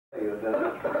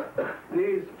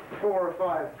these 4 or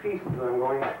 5 pieces I'm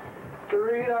going to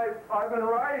read. I've been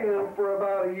writing them for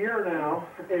about a year now,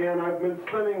 and I've been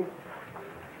spending,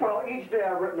 well, each day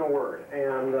I've written a word,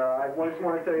 and I just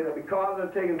want to tell you that because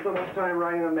I've taken so much time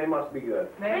writing them, they must be good.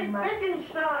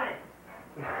 Wittgenstein!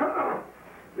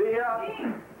 The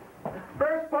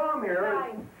first poem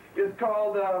here is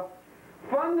called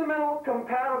Fundamental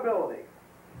Compatibility.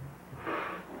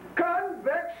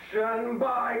 Conviction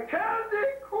by candy,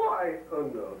 quite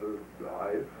another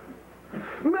life.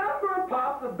 Member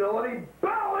possibility,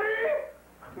 belly,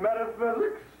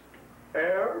 metaphysics,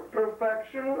 air,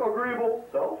 perfection, agreeable,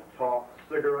 self-talk,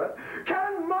 cigarette.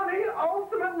 Can money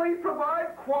ultimately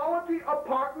provide quality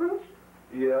apartments?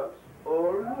 Yes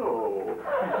or no?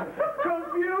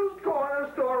 Confused corner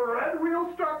store, red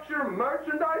wheel structure,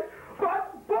 merchandise,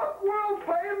 but book world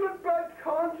fame and bed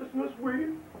consciousness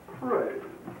we crave.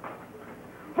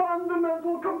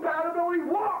 Fundamental compatibility,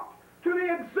 walk to the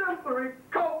exemplary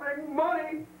coping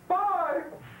money buy.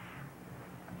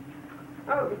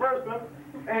 That was the first one.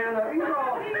 And these are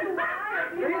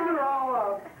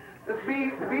all it's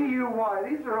B-U-Y.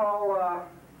 These are all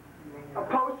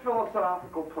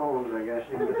post-philosophical poems, I guess.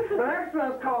 The next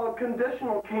one is called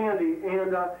Conditional Candy,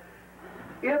 and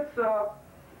it's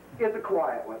a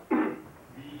quiet one.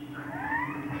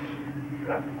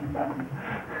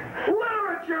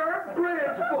 Literature,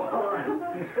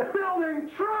 Bridgeborn, building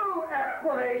true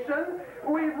explanation.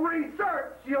 We've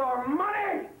researched your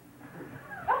money.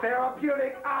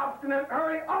 Therapeutic, obstinate,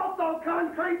 hurry, also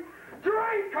concrete,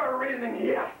 drinker reasoning.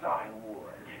 Yes, I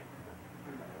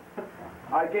would.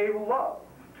 I gave love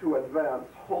to advance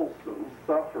wholesome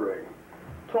suffering.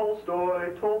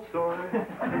 Tolstoy, Tolstoy.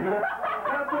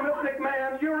 Pessimistic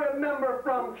man, you remember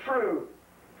from truth.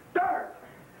 Dirt,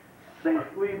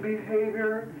 saintly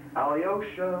behavior,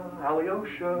 Alyosha,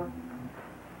 Alyosha.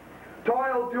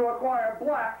 Toil to acquire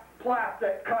black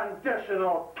plastic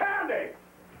conditional candy.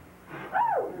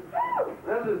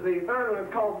 This is the third one.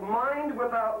 It's called Mind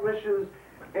Without Wishes,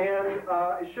 and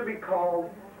it should be called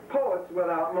Poets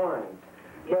Without Minds.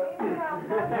 But,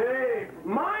 hey,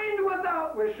 mind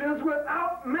without wishes,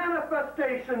 without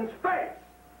manifestations face.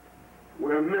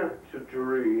 We're meant to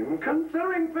dream,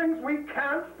 considering things we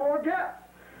can't forget.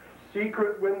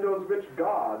 Secret windows which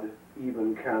God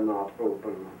even cannot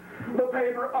open. The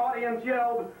paper audience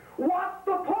yelled, "What's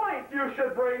the point? You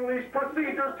should bring these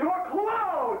procedures to a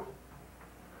close."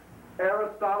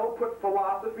 Aristotle put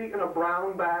philosophy in a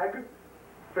brown bag.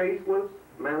 Faceless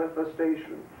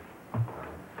manifestation.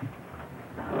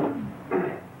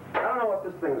 I don't know what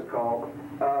this thing is called,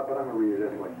 but I'm going to read it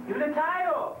anyway. Give the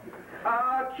title!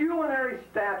 Culinary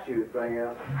statutes, I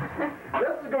guess.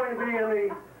 This is going to be in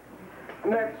the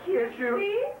next issue.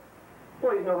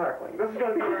 Please, no heckling. This is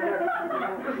going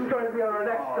to be on our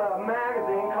next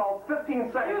magazine called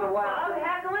 15 Seconds of Laughter.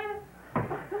 Heckling?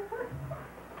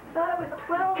 I thought it was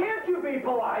 12. Can't you be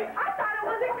polite? I thought it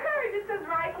was encouraged. It says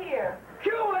right here.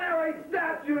 Culinary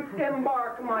statutes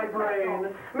embark my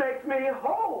brain, makes me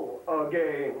whole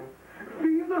again.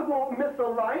 Feasible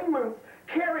misalignments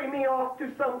carry me off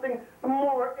to something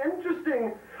more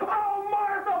interesting. Oh,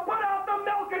 Martha, put out the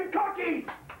milk and cookies!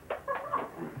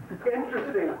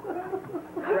 Interesting.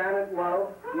 Granite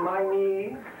love, my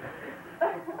knees.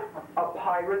 A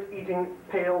pirate eating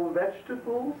pale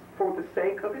vegetables for the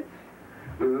sake of it.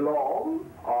 Long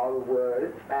on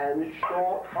words and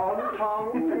short on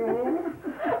tongue.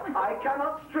 I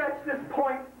cannot stretch this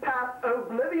point past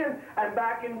oblivion and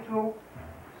back into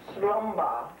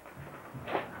slumber.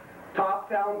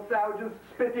 Top-down savages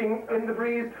spitting in the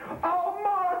breeze. Oh,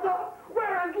 Martha,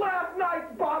 where is last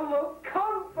night's bottle of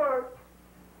comfort?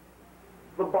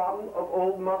 The bottle of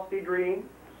old musty dreams.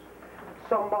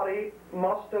 Somebody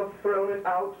must have thrown it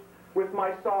out with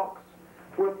my socks,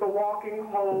 with the walking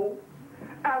hole,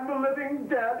 and the living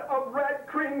dead of red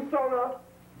cream soda.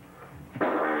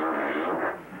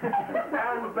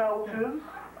 And belches,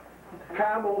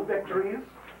 camel victories,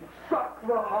 suck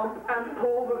the hump and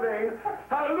pull the vein.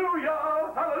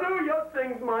 Hallelujah, hallelujah,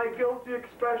 sings my guilty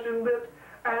expression lit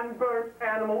and burnt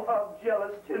animal of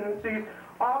jealous tendencies.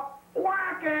 Up,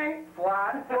 whacking,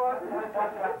 flat foot.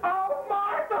 Oh,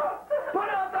 Martha, put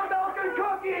up